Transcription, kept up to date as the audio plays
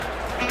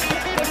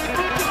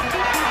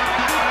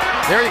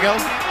There you go.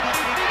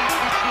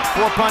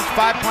 4-punch,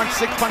 5-punch,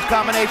 6-punch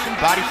combination.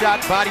 Body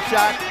shot,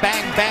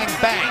 bang, bang,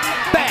 bang,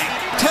 bang.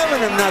 Telling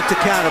him not to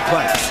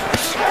counterpunch.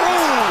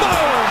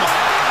 Boom!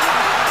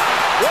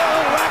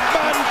 Will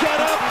Rackman get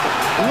up?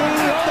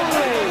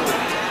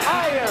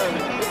 Iron.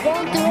 You're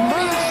going through all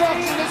the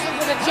instructions. This is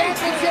for the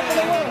championship of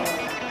the world.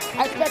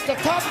 I expect a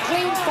tough,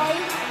 clean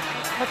fight.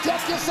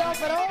 Protect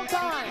yourself at all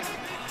times.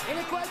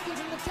 Any questions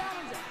from the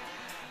challenger?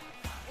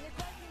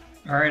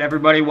 All right,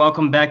 everybody,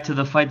 welcome back to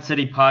the Fight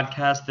City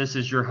podcast. This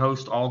is your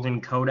host,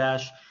 Alden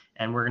Kodash,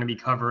 and we're going to be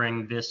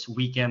covering this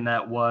weekend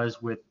that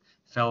was with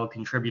fellow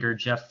contributor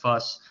Jeff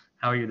Fuss.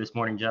 How are you this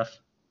morning, Jeff?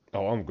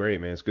 Oh, I'm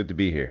great, man. It's good to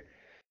be here.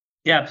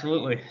 Yeah,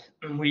 absolutely.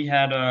 We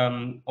had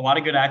a lot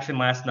of good action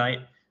last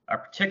night,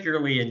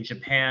 particularly in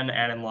Japan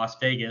and in Las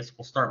Vegas.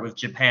 We'll start with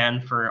Japan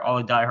for all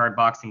the diehard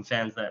boxing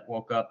fans that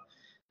woke up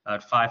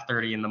at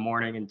 5:30 in the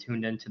morning and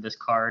tuned into this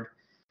card.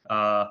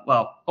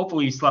 Well,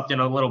 hopefully you slept in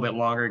a little bit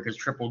longer because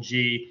Triple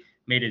G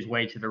made his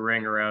way to the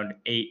ring around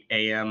 8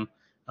 a.m.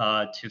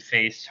 To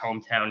face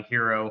hometown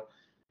hero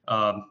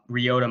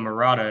Ryota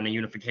Murata in a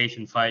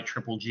unification fight.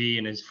 Triple G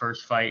in his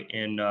first fight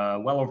in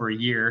well over a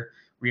year.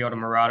 Ryota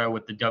Murata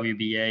with the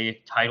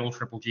WBA title,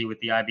 Triple G with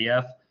the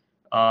IBF.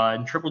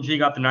 And Triple G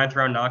got the 9th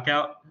round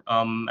knockout.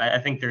 I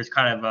think there's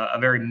kind of a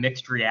very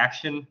mixed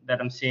reaction that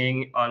I'm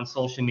seeing on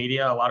social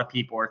media. A lot of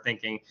people are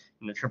thinking,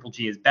 Triple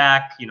G is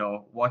back,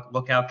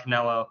 look out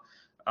Canelo.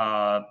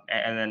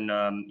 And then,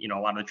 a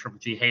lot of the Triple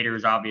G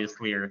haters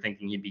obviously are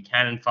thinking he'd be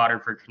cannon fodder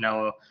for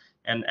Canelo.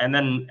 And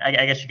then I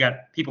guess you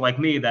got people like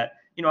me that,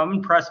 I'm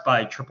impressed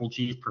by Triple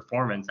G's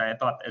performance. I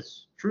thought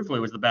this truthfully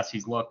was the best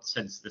he's looked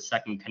since the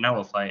second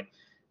Canelo fight.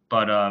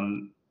 But,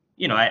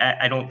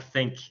 I don't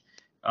think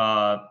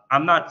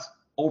I'm not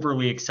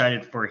overly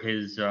excited for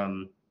his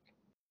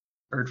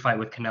third fight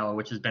with Canelo,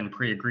 which has been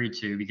pre-agreed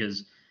to,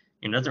 because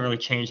it doesn't really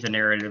change the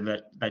narrative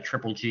that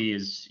Triple G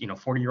is,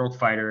 40-year-old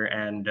fighter,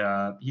 and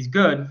he's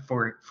good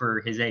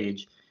for his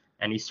age,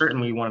 and he's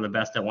certainly one of the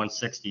best at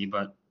 160.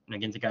 But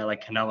against a guy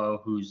like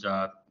Canelo, who's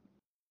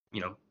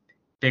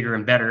bigger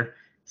and better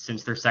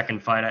since their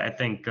second fight, I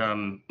think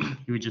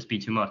he would just be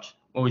too much.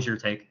 What was your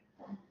take?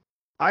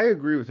 I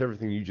agree with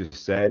everything you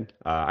just said.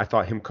 I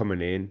thought him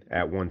coming in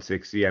at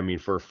 160,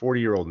 for a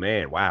 40-year-old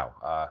man,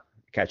 wow.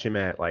 Catch him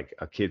at like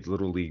a kid's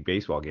little league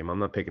baseball game. I'm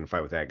not picking a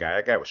fight with that guy.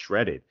 That guy was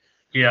shredded.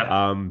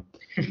 Yeah.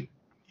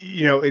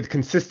 It's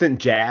consistent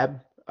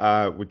jab,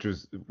 which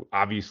was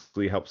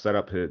obviously helped set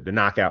up the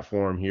knockout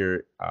for him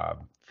here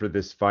for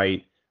this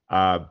fight.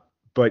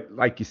 But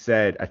like you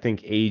said, I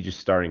think age is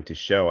starting to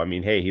show.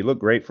 Hey, he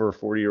looked great for a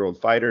 40-year-old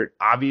fighter.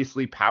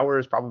 Obviously, power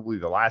is probably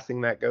the last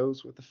thing that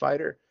goes with the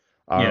fighter.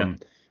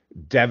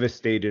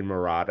 Devastated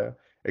Murata,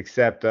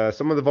 except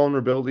some of the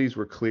vulnerabilities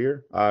were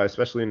clear,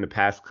 especially in the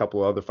past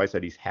couple of other fights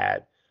that he's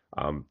had.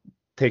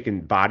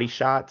 Taking body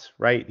shots,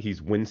 right?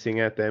 He's wincing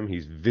at them.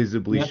 He's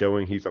visibly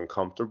showing he's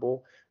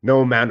uncomfortable.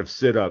 No amount of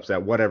sit-ups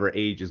at whatever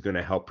age is going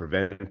to help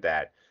prevent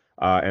that.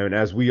 And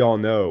as we all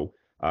know,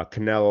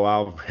 Canelo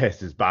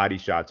Alvarez's body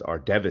shots are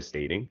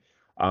devastating.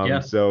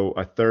 So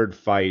a third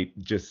fight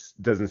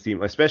just doesn't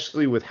seem,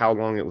 especially with how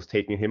long it was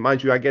taking him.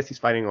 Mind you, I guess he's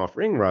fighting off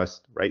ring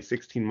rust, right?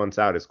 16 months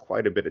out is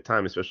quite a bit of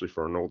time, especially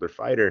for an older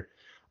fighter.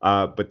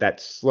 But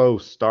that slow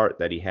start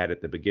that he had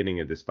at the beginning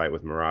of this fight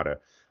with Murata,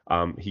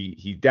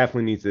 he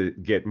definitely needs to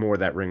get more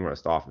of that ring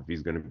rust off if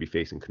he's going to be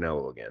facing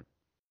Canelo again.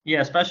 Yeah,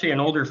 especially an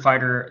older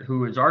fighter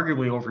who is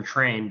arguably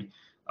overtrained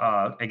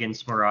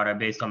against Murata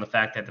based on the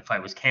fact that the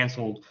fight was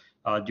canceled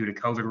due to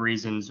COVID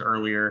reasons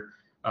earlier.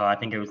 I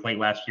think it was late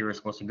last year. It was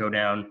supposed to go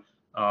down.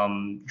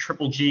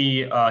 Triple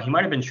G, he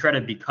might have been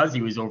shredded because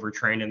he was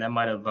overtrained, and that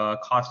might have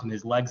cost him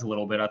his legs a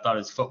little bit. I thought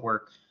his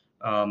footwork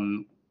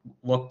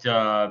looked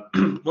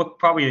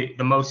probably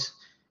the most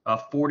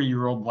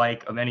 40-year-old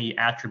like of any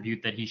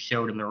attribute that he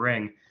showed in the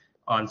ring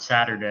on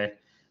Saturday.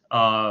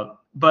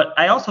 But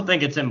I also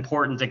think it's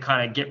important to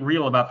kind of get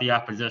real about the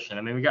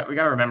opposition. We got to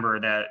remember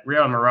that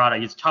Ryota Murata,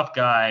 he's a tough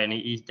guy, and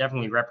he's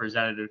definitely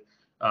represented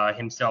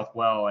himself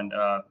well and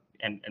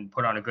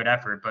put on a good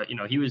effort. But,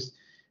 he was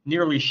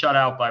nearly shut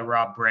out by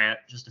Rob Brandt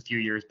just a few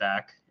years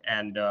back.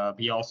 And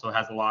he also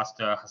has lost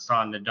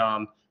Hassan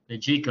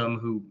Najikum,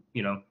 who,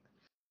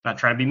 not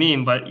trying to be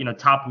mean, but,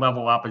 top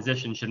level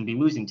opposition shouldn't be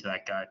losing to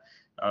that guy.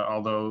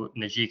 Although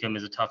Najikum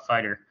is a tough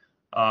fighter.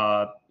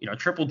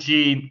 Triple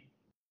G,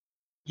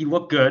 he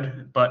looked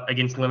good, but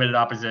against limited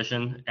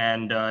opposition.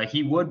 And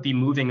he would be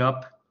moving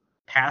up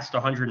past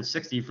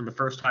 160 for the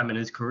first time in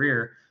his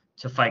career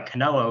to fight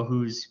Canelo,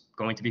 who's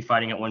going to be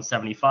fighting at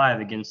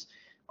 175 against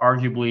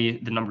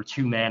arguably the number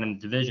 2 man in the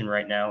division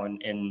right now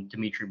in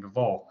Dimitri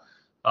Bivol.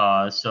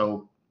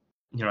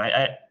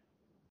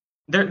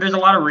 There's a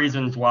lot of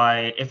reasons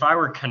why, if I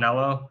were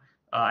Canelo,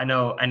 I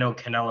know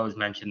Canelo has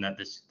mentioned that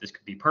this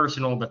could be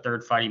personal. The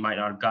third fight, he might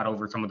not have got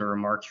over some of the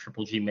remarks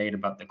Triple G made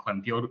about the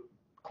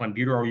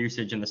clenbuterol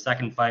usage in the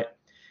second fight.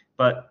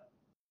 But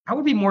I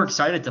would be more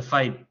excited to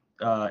fight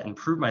and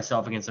prove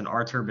myself against an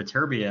Artur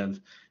Beterbiev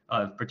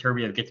if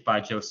Beterbiev gets by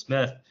Joe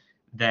Smith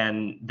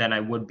than I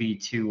would be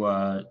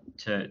to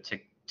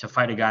to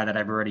fight a guy that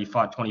I've already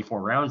fought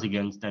 24 rounds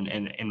against. And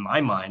in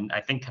my mind, I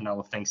think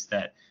Canelo thinks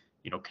that,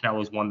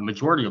 Canelo's won the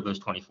majority of those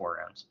 24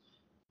 rounds.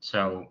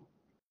 So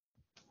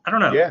I don't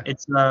know. Yeah.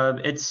 It's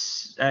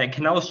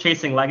Canelo's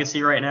chasing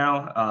legacy right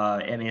now.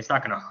 I mean, it's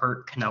not going to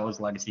hurt Canelo's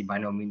legacy by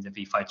no means if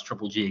he fights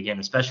Triple G again,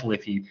 especially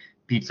if he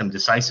beats him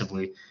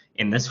decisively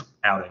in this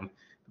outing.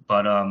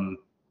 But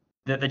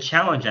the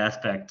challenge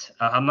aspect,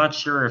 I'm not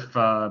sure if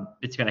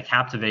it's going to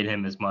captivate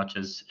him as much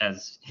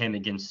as him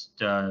against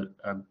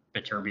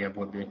Beterbiev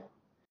would be.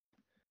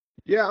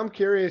 Yeah, I'm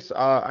curious.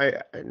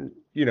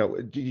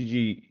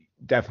 GGG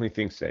definitely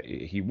thinks that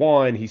he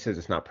won. He says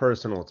it's not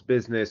personal, it's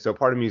business. So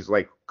part of me is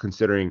like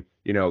considering,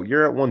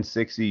 you're at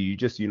 160, you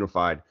just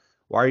unified.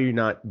 Why are you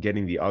not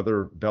getting the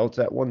other belts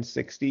at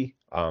 160?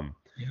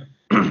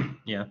 Yeah.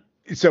 Yeah.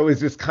 So is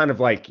this kind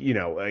of like,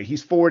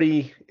 he's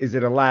 40? Is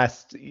it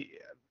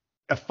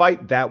a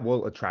fight that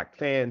will attract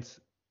fans,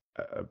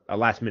 a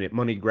last minute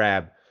money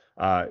grab?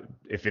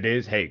 If it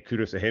is, hey,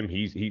 kudos to him.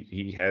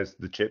 He has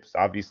the chips,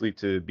 obviously,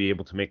 to be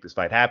able to make this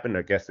fight happen.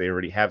 I guess they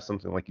already have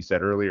something, like you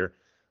said earlier,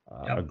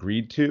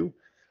 agreed to.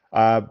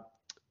 I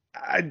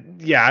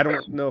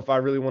don't know if I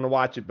really want to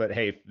watch it, but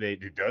hey, if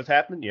it does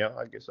happen,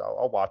 I guess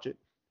I'll watch it.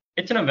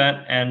 It's an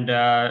event,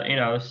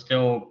 and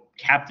still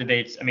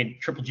captivates. I mean,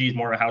 Triple G is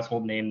more of a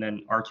household name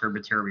than Artur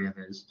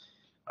Beterbiev is.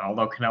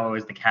 Although Canelo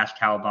is the cash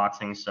cow of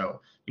boxing,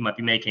 so he might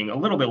be making a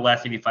little bit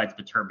less if he fights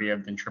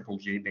Beterbiev than Triple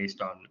G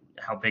based on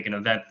how big an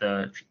event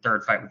the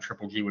third fight with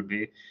Triple G would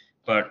be.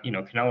 But,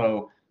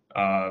 Canelo,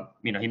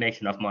 he makes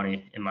enough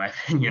money, in my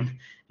opinion,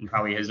 and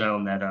probably his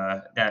own,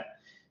 that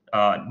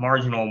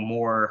marginal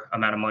more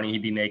amount of money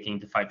he'd be making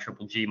to fight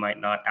Triple G might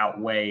not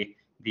outweigh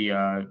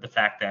the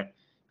fact that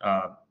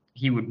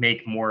he would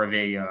make more of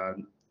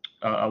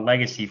a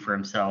legacy for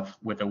himself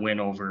with a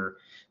win over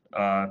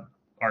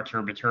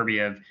Artur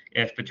Beterbiev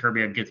if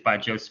Beterbiev gets by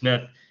Joe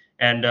Smith.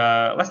 And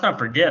let's not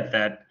forget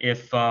that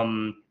if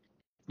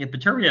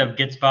Beterbiev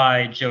gets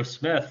by Joe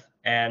Smith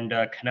and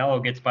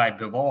Canelo gets by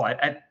Bivol,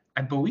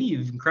 I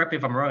believe, correct me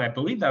if I'm wrong, I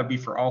believe that would be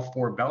for all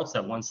four belts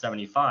at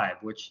 175,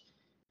 which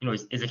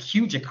is a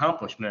huge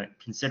accomplishment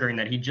considering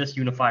that he just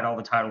unified all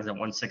the titles at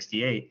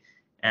 168.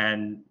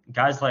 And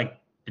guys like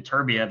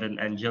Beterbiev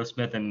and Joe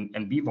Smith and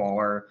Bivol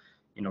are,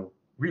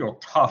 real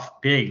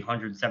tough, big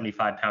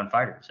 175-pound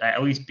fighters.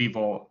 At least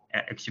Beterbiev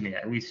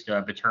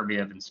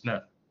and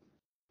Smith.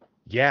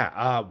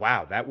 Yeah.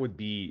 Wow. That would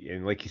be,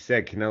 and like you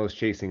said, Canelo's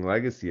chasing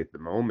legacy at the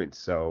moment.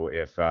 So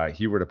if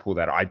he were to pull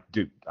that, I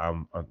do.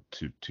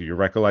 To your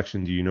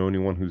recollection, do you know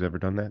anyone who's ever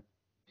done that?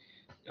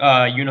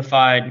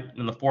 Unified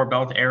in the four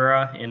belt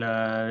era,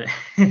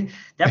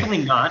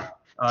 definitely not.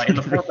 In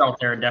the four belt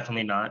era,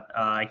 definitely not.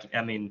 I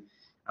mean,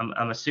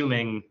 I'm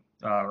assuming,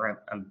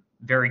 I'm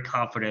very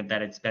confident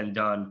that it's been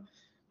done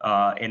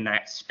in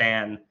that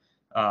span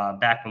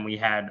back when we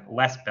had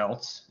less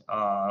belts,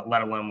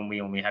 let alone when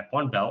we only had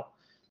one belt.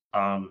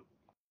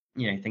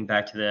 You think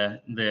back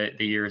to the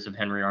years of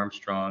Henry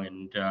Armstrong,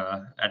 and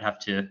I'd have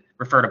to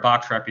refer to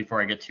BoxRec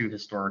before I get too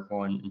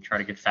historical and try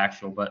to get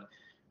factual. But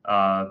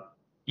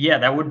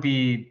that would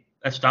be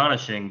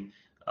astonishing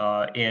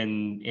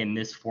in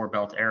this four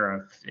belt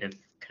era if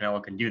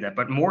Canelo can do that.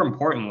 But more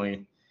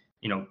importantly,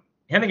 him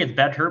against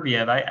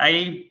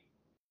Beterbiev,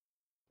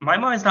 my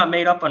mind's not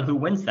made up on who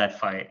wins that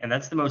fight, and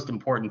that's the most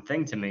important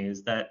thing to me.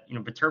 Is that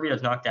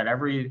Beterbiev's knocked out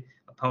every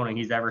opponent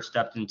he's ever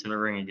stepped into the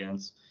ring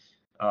against.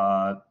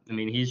 I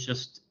mean, he's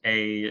just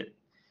a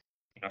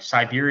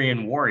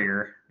Siberian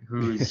warrior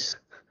who's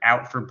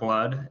out for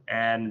blood,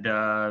 and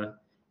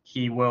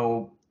he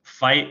will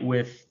fight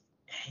with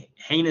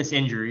heinous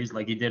injuries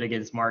like he did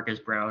against Marcus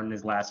Brown in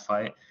his last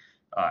fight,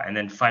 and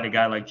then fight a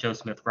guy like Joe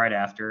Smith right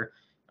after.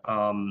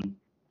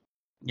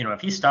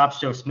 If he stops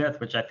Joe Smith,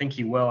 which I think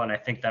he will, and I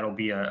think that'll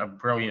be a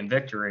brilliant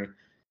victory,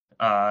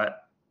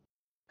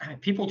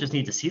 people just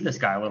need to see this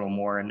guy a little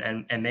more,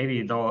 and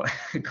maybe they'll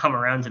come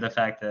around to the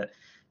fact that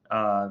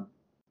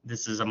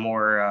this is a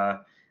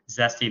more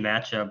tasty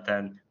matchup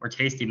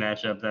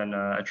than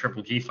a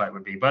Triple G fight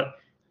would be. But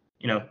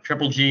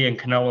Triple G and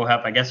Canelo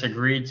have, I guess,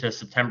 agreed to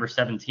September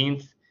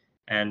 17th,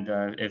 and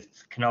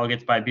if Canelo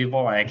gets by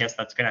Bivol, I guess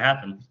that's going to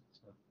happen.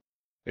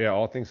 Yeah,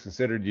 all things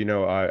considered,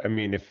 I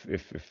mean,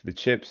 if the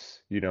chips,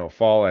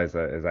 fall as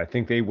I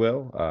think they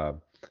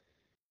will,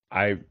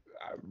 I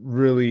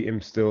really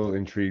am still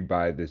intrigued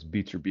by this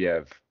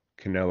Beterbiev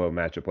Canelo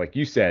matchup. Like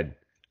you said,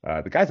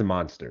 the guy's a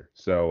monster.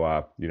 So,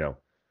 I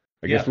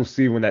guess we'll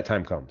see when that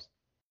time comes.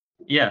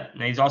 Yeah,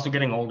 and he's also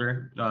getting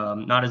older.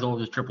 Not as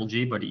old as Triple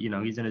G, but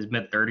he's in his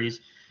mid-30s.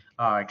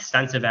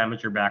 Extensive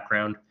amateur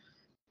background.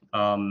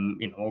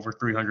 Over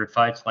 300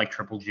 fights like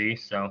Triple G.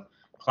 So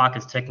clock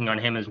is ticking on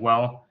him as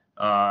well.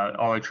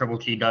 Although Triple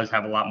G does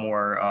have a lot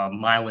more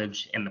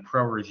mileage in the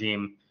pro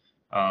regime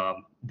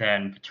than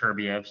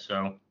Beterbiev.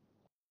 So,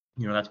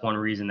 that's one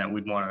reason that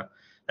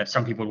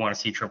some people would want to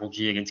see Triple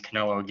G against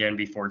Canelo again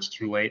before it's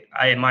too late.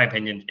 In my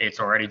opinion, it's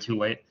already too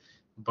late.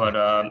 But,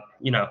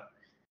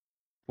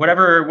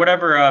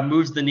 whatever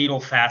moves the needle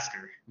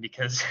faster,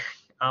 because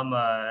I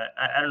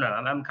don't know.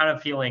 I'm kind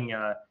of feeling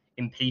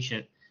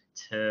impatient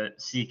to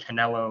see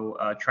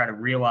Canelo try to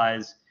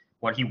realize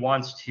what he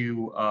wants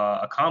to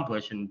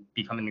accomplish in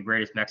becoming the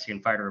greatest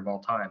Mexican fighter of all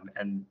time.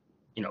 And,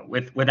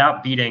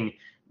 without beating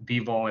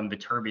Bivol and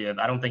Beterbiev,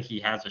 I don't think he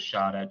has a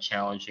shot at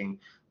challenging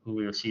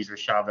Julio Cesar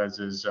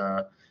Chavez's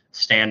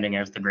standing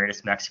as the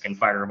greatest Mexican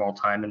fighter of all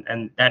time.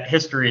 And that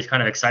history is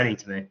kind of exciting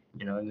to me.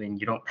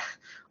 You don't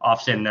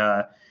often,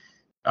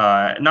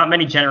 not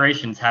many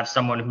generations have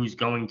someone who's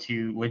going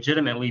to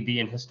legitimately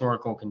be in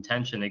historical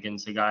contention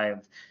against a guy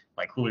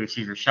like Julio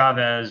Cesar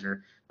Chavez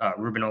or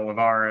Ruben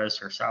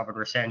Olivares or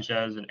Salvador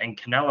Sanchez and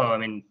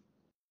Canelo.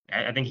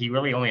 I think he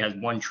really only has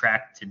one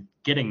track to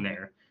getting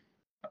there,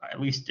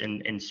 at least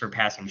in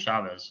surpassing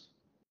Chavez.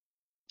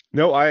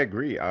 No, I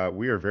agree.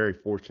 We are very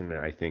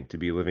fortunate, I think, to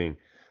be living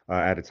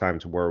at a time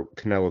to where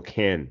Canelo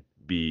can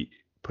be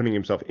putting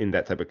himself in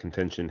that type of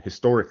contention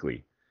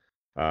historically.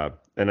 And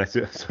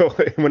so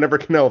whenever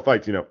Canelo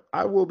fights,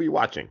 I will be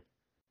watching.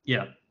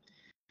 Yeah,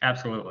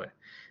 absolutely.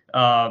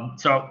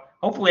 So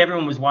hopefully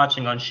everyone was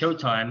watching on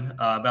Showtime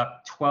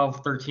about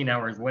 12, 13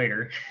 hours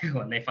later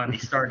when they finally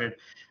started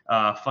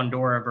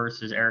Fundora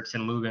versus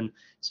Erickson Lubin.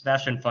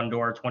 Sebastian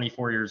Fundora,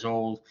 24 years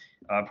old,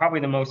 probably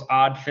the most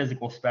odd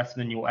physical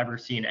specimen you'll ever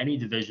see in any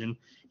division.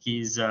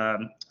 He's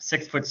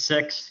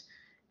 6'6"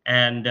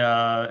 and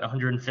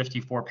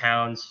 154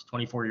 pounds,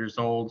 24 years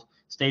old,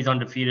 stays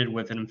undefeated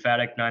with an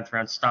emphatic 9th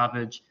round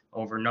stoppage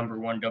over number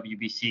 1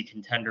 WBC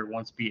contender,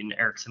 once beaten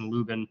Erickson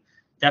Lubin.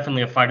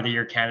 Definitely a Fight of the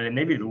Year candidate,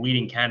 maybe the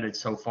leading candidate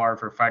so far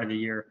for Fight of the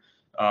Year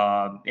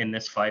in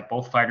this fight.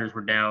 Both fighters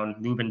were down.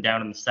 Lubin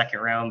down in the 2nd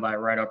round by a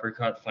right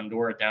uppercut.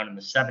 Fundora down in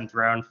the 7th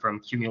round from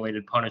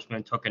accumulated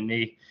punishment, took a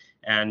knee,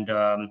 and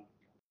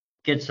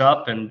gets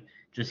up and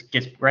just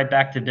gets right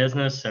back to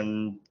business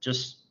and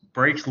just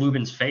breaks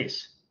Lubin's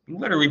face. He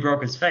literally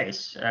broke his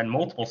face in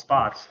multiple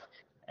spots,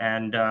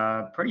 and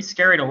pretty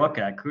scary to look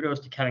at.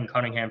 Kudos to Kevin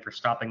Cunningham for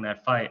stopping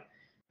that fight.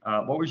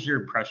 What was your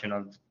impression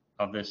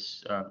of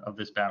this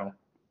battle?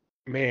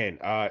 Man,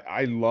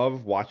 I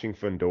love watching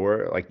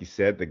Fundora. Like you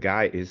said, the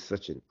guy is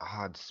such an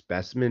odd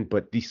specimen,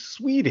 but the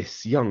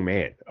sweetest young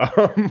man.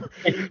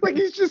 Like,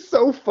 he's just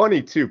so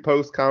funny too.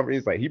 Post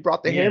conference, like, he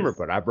brought the hammer,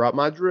 but I brought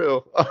my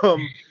drill.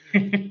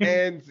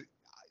 And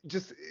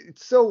just,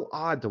 it's so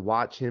odd to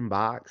watch him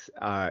box,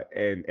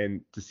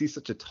 and to see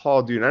such a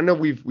tall dude. And I know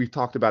we've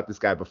talked about this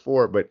guy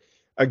before, but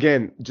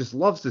again, just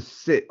loves to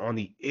sit on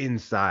the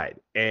inside,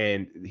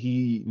 and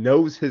he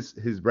knows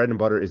his bread and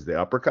butter is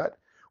the uppercut,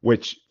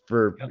 which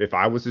if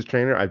I was his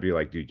trainer, I'd be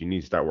like, dude, you need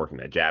to start working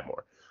that jab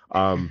more.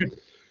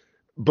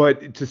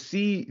 But to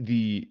see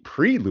the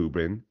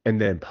pre-Lubin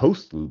and then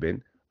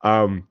post-Lubin,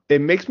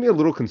 it makes me a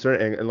little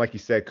concerned. And like you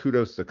said,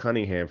 kudos to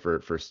Cunningham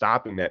for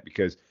stopping that,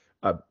 because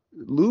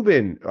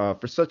Lubin,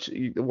 for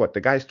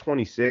the guy's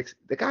 26,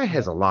 the guy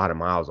has a lot of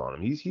miles on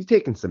him. He's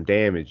taking some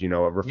damage,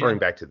 referring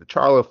back to the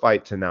Charlo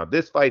fight to now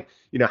this fight.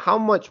 How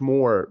much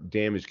more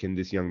damage can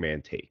this young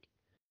man take?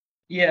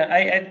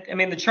 Yeah, I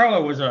mean, the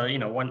Charlo was a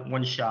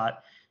one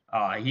shot.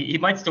 He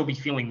might still be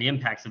feeling the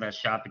impacts of that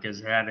shot because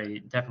it had a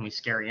definitely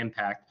scary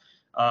impact.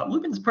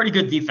 Lubin's pretty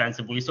good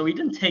defensively, so he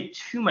didn't take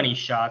too many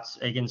shots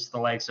against the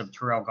likes of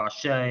Terrell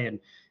Gaucher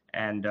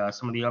and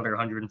some of the other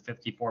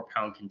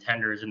 154-pound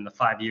contenders in the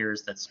 5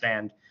 years that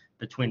spanned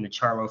between the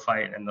Charlo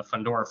fight and the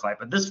Fundora fight.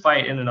 But this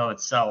fight in and of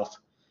itself,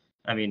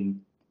 I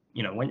mean,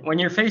 when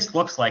your face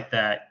looks like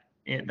that,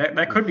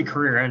 that could be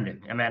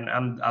career-ending. I mean,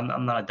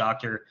 I'm not a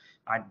doctor.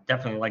 I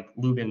definitely like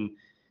Lubin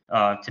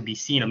to be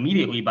seen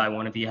immediately by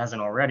one if he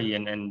hasn't already,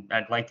 and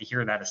I'd like to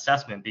hear that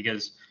assessment,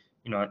 because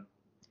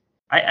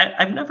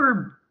I've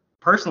never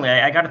personally,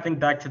 I got to think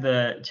back to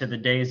the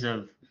days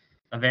of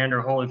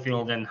Evander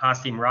Holyfield and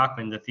Hasim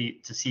Rahman to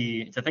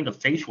think of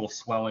facial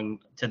swelling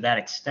to that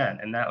extent,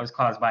 and that was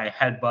caused by a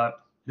headbutt.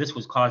 This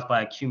was caused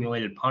by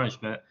accumulated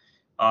punishment.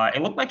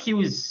 It looked like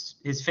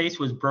his face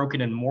was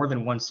broken in more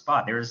than one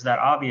spot. There was that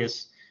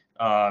obvious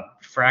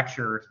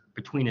fracture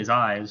between his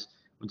eyes,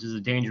 which is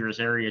a dangerous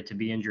area to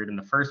be injured in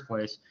the first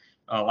place.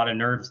 A lot of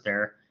nerves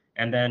there.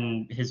 And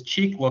then his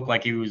cheek looked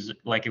like it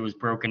was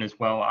broken as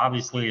well.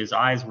 Obviously, his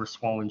eyes were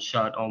swollen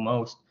shut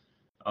almost.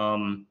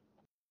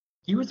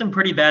 He was in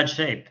pretty bad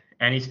shape,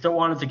 and he still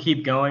wanted to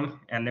keep going.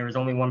 And there was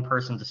only one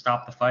person to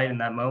stop the fight in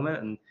that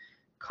moment, and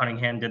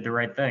Cunningham did the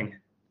right thing.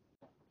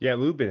 Yeah,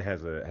 Lubin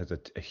has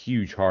a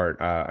huge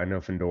heart. I know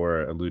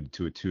Fundora alluded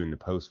to it too in the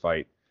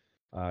post-fight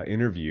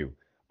interview.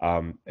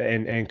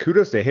 And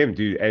kudos to him,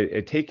 dude,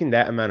 at taking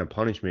that amount of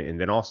punishment and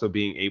then also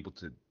being able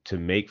to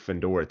make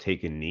Fundora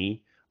take a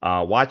knee.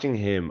 Watching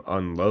him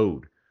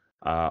unload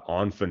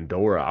on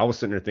Fundora, I was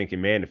sitting there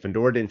thinking, man, if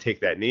Fundora didn't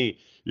take that knee,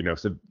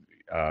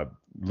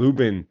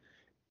 Lubin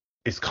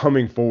is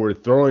coming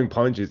forward, throwing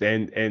punches,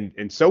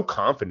 and so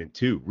confident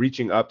too,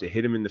 reaching up to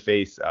hit him in the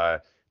face,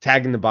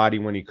 tagging the body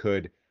when he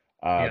could.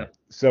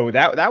 So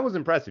that was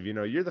impressive.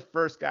 You're the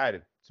first guy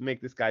to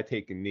make this guy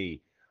take a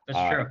knee.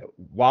 That's true.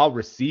 While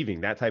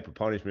receiving that type of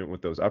punishment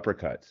with those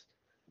uppercuts.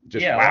 Wow.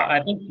 Well,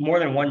 I think more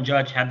than one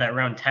judge had that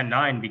round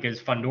 10-9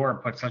 because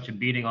Fundora put such a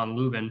beating on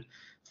Lubin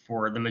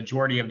for the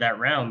majority of that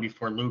round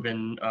before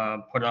Lubin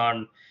put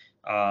on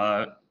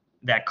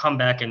that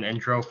comeback and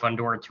drove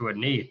Fundora to a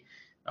knee.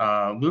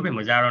 Lubin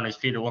was out on his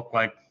feet. It looked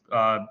like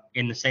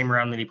in the same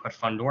round that he put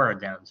Fundora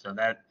down. So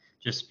that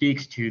just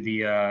speaks to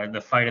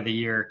the fight of the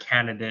year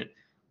candidate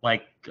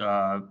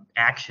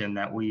action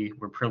that we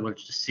were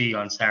privileged to see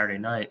on Saturday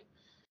night.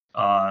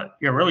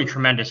 Really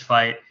tremendous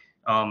fight.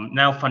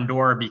 Now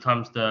Fundora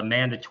becomes the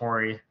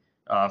mandatory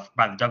by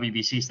the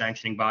WBC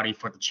sanctioning body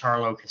for the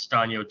Charlo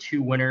Castaño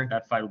 2 winner.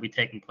 That fight will be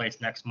taking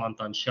place next month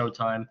on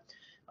Showtime.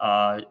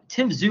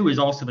 Tim Tszyu is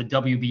also the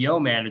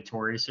WBO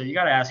mandatory, so you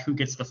got to ask who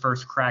gets the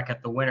first crack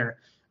at the winner.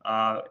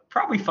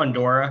 Probably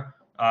Fundora,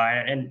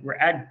 and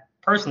I'd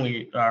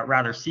personally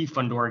rather see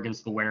Fundora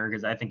against the winner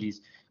because I think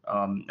he's.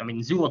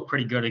 Tszyu looked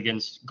pretty good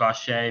against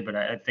Gaucher, but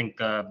I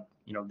think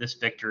this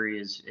victory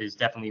is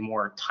definitely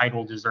more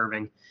title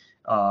deserving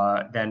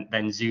than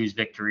Tszyu's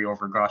victory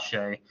over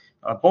Gaucher.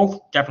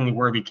 Both definitely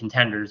worthy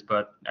contenders,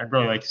 but I'd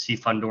really like to see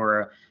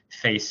Fundora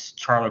face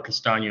Charlo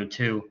Castaño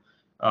 2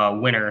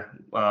 winner,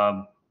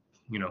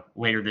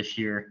 later this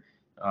year,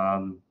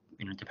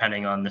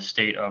 depending on the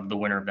state of the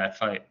winner of that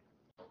fight.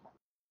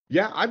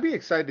 Yeah, I'd be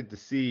excited to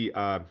see,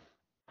 anyone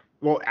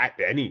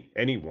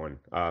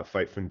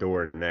fight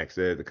Fundora next,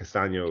 the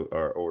Castaño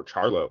or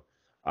Charlo,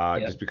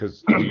 just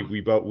because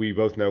we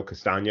both know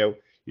Castaño,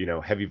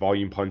 heavy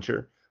volume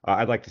puncher.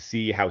 I'd like to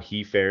see how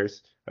he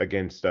fares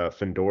against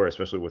Fundora,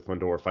 especially with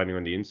Fundora fighting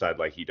on the inside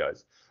like he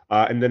does.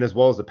 And then as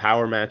well as the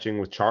power matching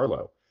with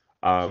Charlo.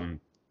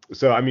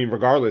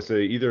 Regardless,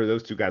 either of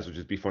those two guys would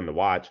just be fun to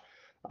watch.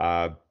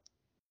 But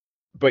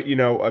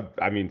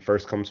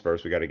first comes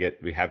first.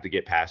 We have to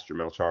get past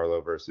Jermell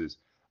Charlo versus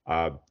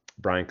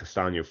Brian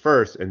Castaño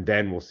first, and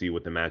then we'll see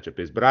what the matchup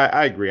is. But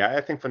I agree.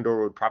 I think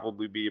Fundora would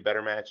probably be a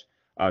better match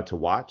to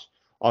watch.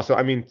 Also,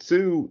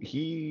 Tszyu,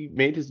 he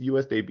made his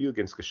U.S. debut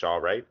against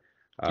Kashaw, right?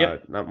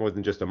 Yep. Not more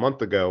than just a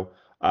month ago.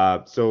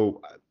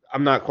 So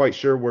I'm not quite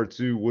sure where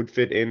Tszyu would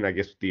fit in, I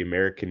guess, with the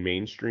American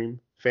mainstream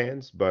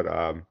fans. But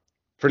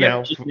for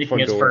now, just making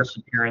his first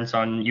appearance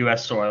on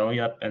U.S. soil.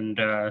 Yep, and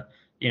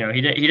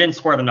he didn't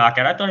score the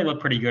knockout. I thought he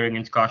looked pretty good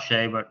against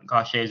Gaucher, but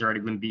Gaucher's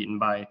already been beaten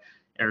by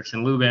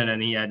Erickson Lubin,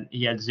 and he had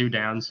Tszyu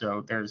down.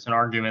 So there's an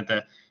argument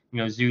that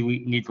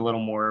Tszyu needs a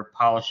little more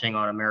polishing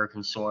on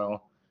American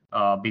soil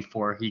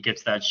before he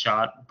gets that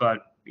shot.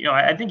 But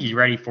I think he's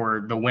ready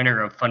for the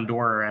winner of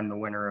Fundora and the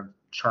winner of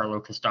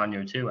Charlo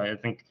Castaño too. I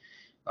think,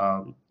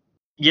 I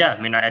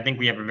think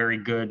we have a very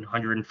good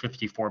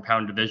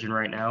 154-pound division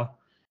right now.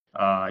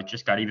 It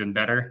just got even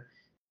better,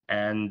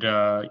 and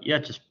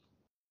just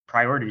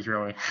priorities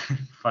really.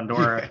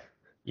 Fundora,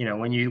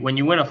 when you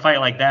win a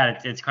fight like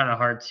that, it's kind of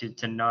hard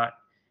to not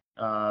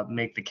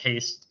make the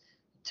case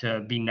to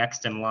be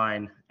next in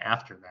line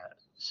after that.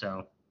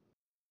 So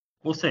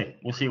we'll see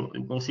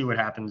what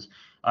happens.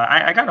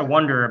 I gotta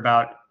wonder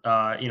about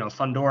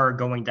Fundora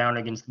going down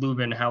against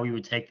Lubin, how he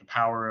would take the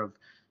power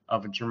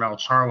of Jermell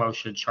Charlo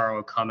should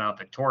Charlo come out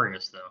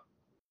victorious though.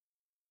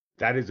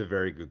 That is a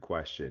very good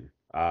question.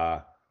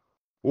 Because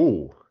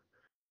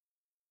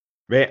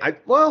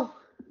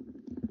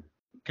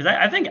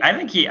I think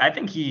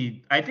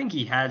he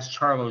has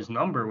Charlo's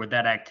number with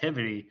that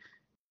activity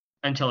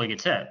until he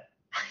gets hit.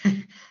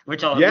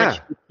 which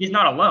he's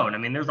not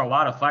alone. There's a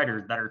lot of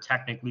fighters that are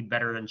technically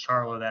better than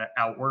Charlo that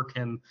outwork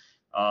him.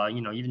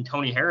 Even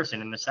Tony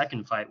Harrison in the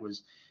second fight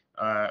was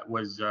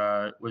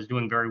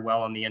doing very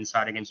well on the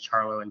inside against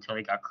Charlo until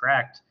he got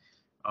cracked.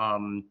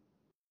 Fundora,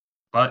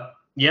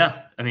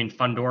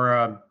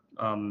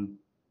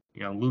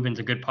 Lubin's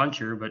a good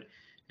puncher, but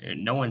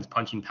no one's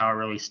punching power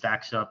really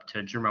stacks up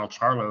to Jermell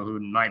Charlo, who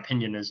in my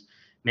opinion is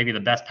maybe the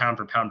best pound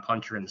for pound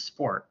puncher in the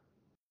sport.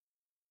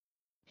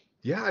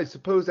 Yeah, I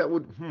suppose that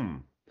would.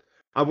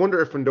 I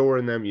wonder if Fundora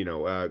and them,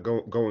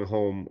 going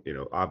home,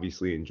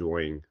 obviously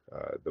enjoying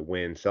the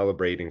win,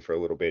 celebrating for a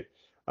little bit,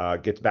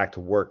 gets back to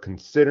work,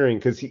 considering,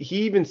 because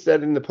he even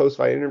said in the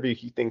post-fight interview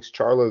he thinks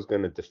Charlo's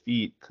going to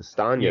defeat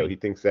Castaño. Yeah. He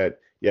thinks that,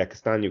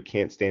 Castaño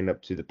can't stand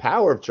up to the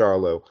power of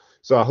Charlo.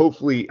 So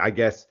hopefully, I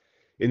guess,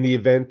 in the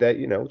event that,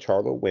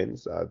 Charlo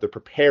wins, they're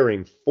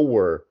preparing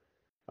for,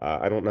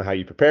 I don't know how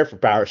you prepare for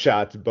power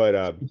shots,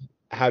 but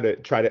how to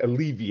try to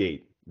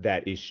alleviate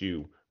that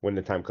issue when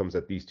the time comes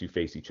that these two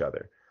face each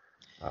other.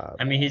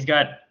 He's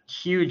got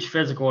huge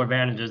physical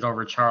advantages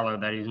over Charlo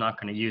that he's not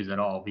going to use at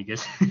all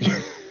because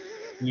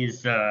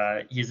he's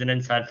an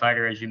inside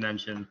fighter, as you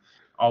mentioned,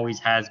 always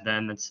has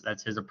been.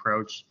 That's his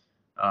approach.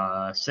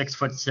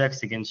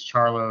 6'6" against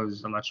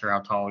Charlo's. I'm not sure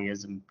how tall he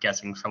is. I'm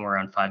guessing somewhere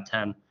around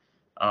 5'10".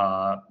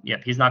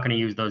 He's not going to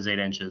use those 8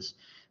 inches,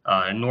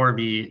 nor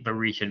the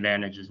reach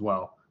advantage as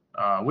well,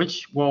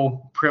 which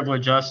will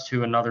privilege us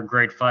to another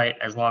great fight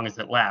as long as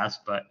it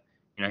lasts. But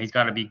he's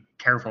got to be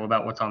careful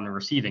about what's on the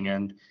receiving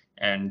end.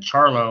 And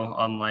Charlo,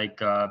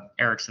 unlike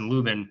Erickson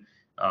Lubin,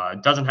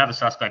 doesn't have a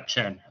suspect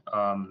chin.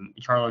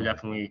 Charlo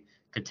definitely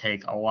could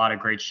take a lot of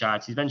great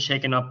shots. He's been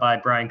shaken up by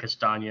Brian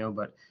Castaño,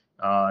 but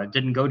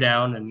didn't go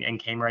down and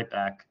came right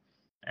back.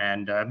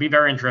 And it'd be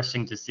very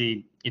interesting to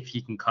see if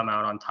he can come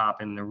out on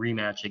top in the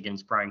rematch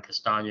against Brian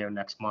Castaño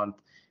next month.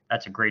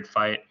 That's a great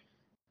fight.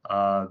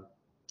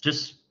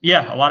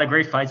 a lot of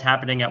great fights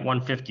happening at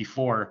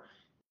 154.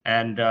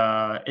 And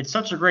it's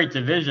such a great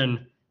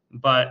division,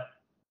 but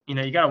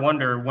you got to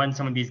wonder when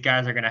some of these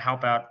guys are going to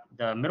help out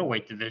the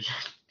middleweight division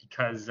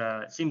because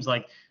it seems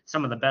like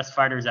some of the best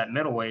fighters at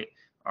middleweight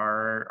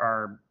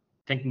are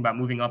thinking about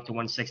moving up to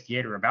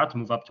 168 or about to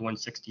move up to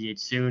 168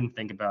 soon.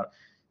 Think about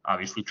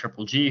obviously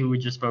Triple G, who we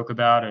just spoke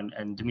about,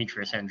 and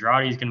Demetrius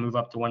Andrade is going to move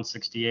up to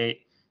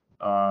 168.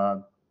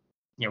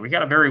 We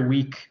got a very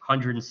weak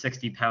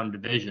 160-pound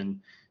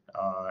division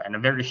and a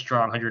very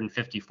strong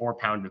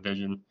 154-pound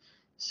division.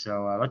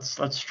 So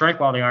let's strike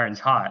while the iron's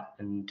hot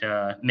and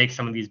make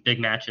some of these big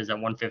matches at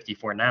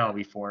 154 now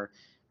before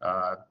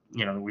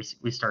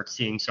we start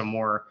seeing some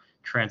more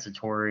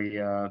transitory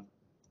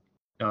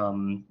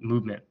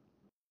movement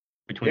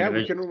between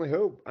divisions. We can only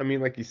hope. I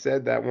mean, like you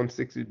said, that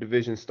 160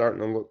 division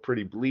starting to look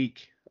pretty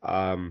bleak.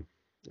 And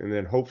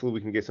then hopefully we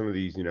can get some of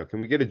these.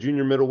 Can we get a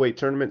junior middleweight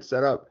tournament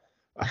set up?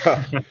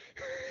 And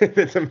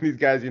then some of these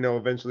guys,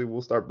 eventually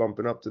we'll start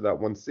bumping up to that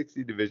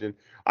 160 division.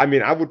 I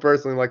mean, I would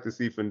personally like to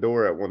see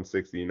Fundora at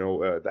 160,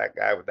 that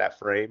guy with that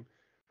frame.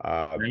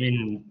 A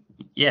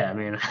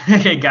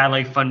guy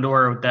like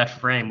Fundora with that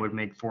frame would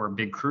make for a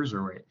big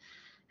cruiserweight.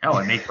 Hell,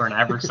 it'd make for an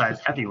average size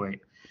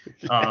heavyweight.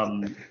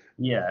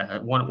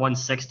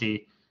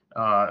 160.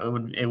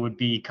 It would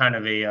be kind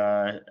of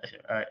a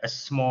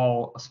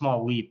small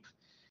leap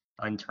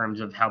in terms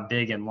of how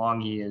big and long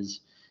he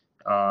is.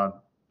 I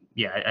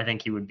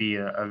think he would be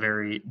a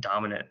very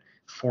dominant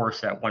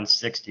force at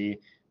 160.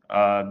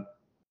 At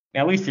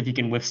least if he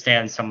can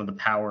withstand some of the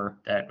power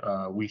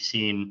that we've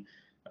seen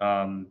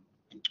him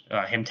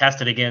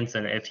tested against,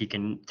 and if he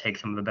can take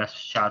some of the best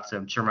shots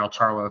of Jermell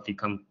Charlo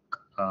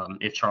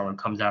if Charlo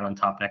comes out on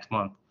top next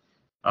month.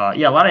 A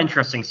lot of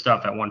interesting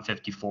stuff at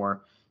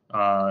 154.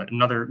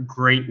 Another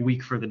great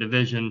week for the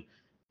division.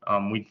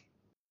 All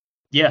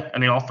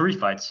three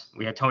fights.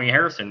 We had Tony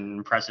Harrison,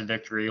 impressive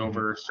victory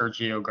over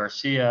Sergio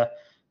Garcia.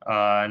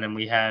 And then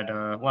we had,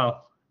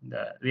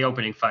 the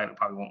opening fight we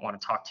probably won't want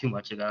to talk too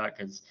much about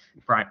because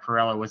Brian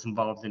Perella was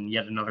involved in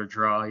yet another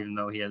draw, even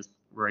though he has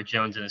Roy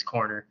Jones in his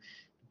corner.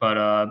 But,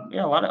 a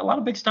lot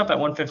of big stuff at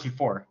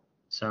 154.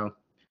 So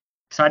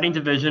exciting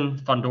division.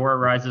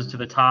 Fundora rises to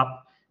the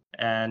top.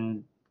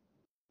 And,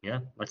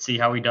 let's see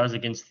how he does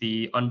against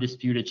the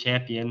undisputed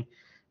champion.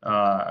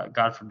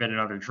 God forbid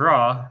another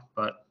draw,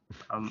 but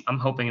I'm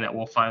hoping that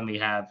we'll finally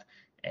have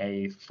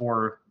a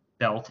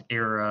 4-belt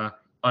era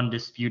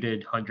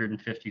undisputed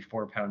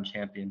 154-pound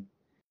champion.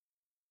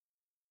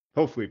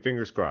 Hopefully,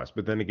 fingers crossed.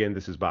 But then again,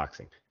 this is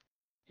boxing.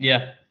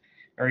 Yeah,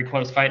 very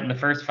close fight in the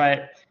first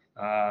fight.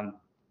 I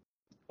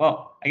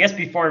guess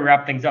before we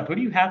wrap things up, who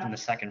do you have in the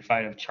second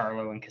fight of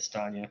Charlo and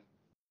Castano?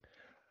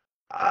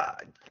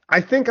 I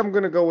think I'm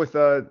gonna go with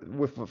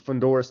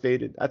Fundora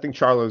stated. I think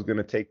Charlo is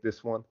gonna take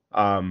this one.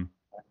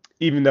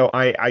 Even though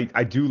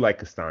I do like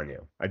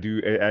Castano, I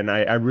do, and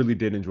I really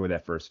did enjoy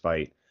that first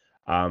fight.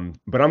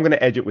 But I'm going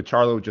to edge it with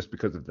Charlo just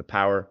because of the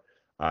power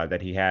that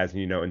he has,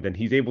 and then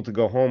he's able to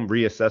go home,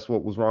 reassess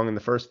what was wrong in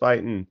the first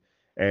fight, and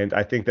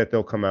I think that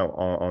they'll come out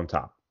on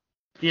top.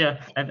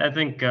 Yeah, I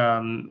think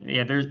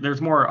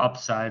there's more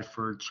upside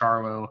for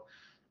Charlo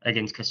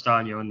against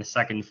Castano in the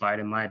second fight,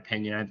 in my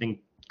opinion. I think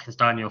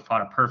Castano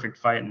fought a perfect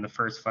fight in the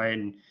first fight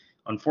and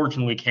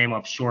unfortunately came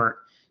up short.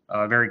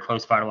 Very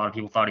close fight. A lot of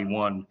people thought he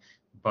won,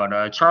 but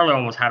Charlo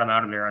almost had him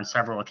out of there on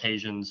several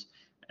occasions.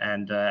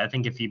 And I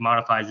think if he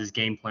modifies his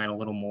game plan a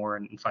little more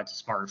and fights a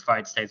smarter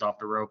fight, stays off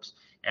the ropes,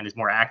 and is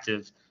more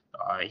active,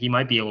 he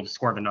might be able to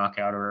score the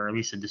knockout or at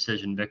least a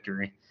decision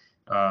victory.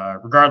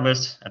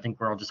 Regardless, I think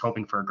we're all just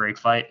hoping for a great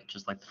fight,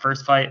 just like the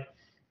first fight.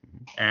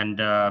 And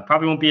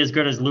probably won't be as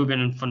good as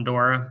Lubin and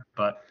Fundora,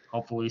 but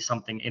hopefully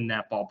something in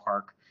that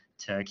ballpark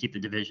to keep the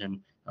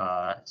division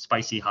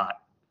spicy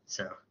hot.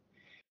 So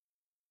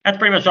that's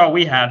pretty much all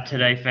we have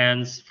today,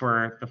 fans,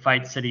 for the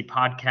Fight City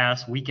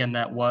podcast weekend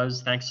that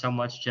was. Thanks so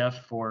much,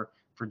 Jeff, for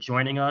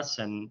joining us,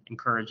 and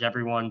encourage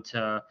everyone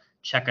to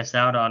check us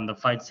out on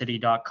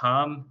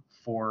thefightcity.com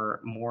for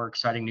more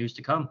exciting news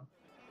to come.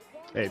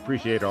 Hey,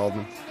 appreciate it,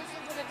 Alden.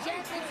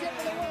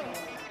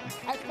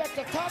 I expect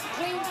a tough,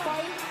 clean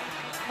fight.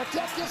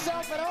 Protect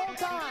yourself at all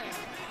times.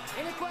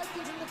 Any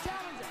questions from the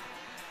challenger?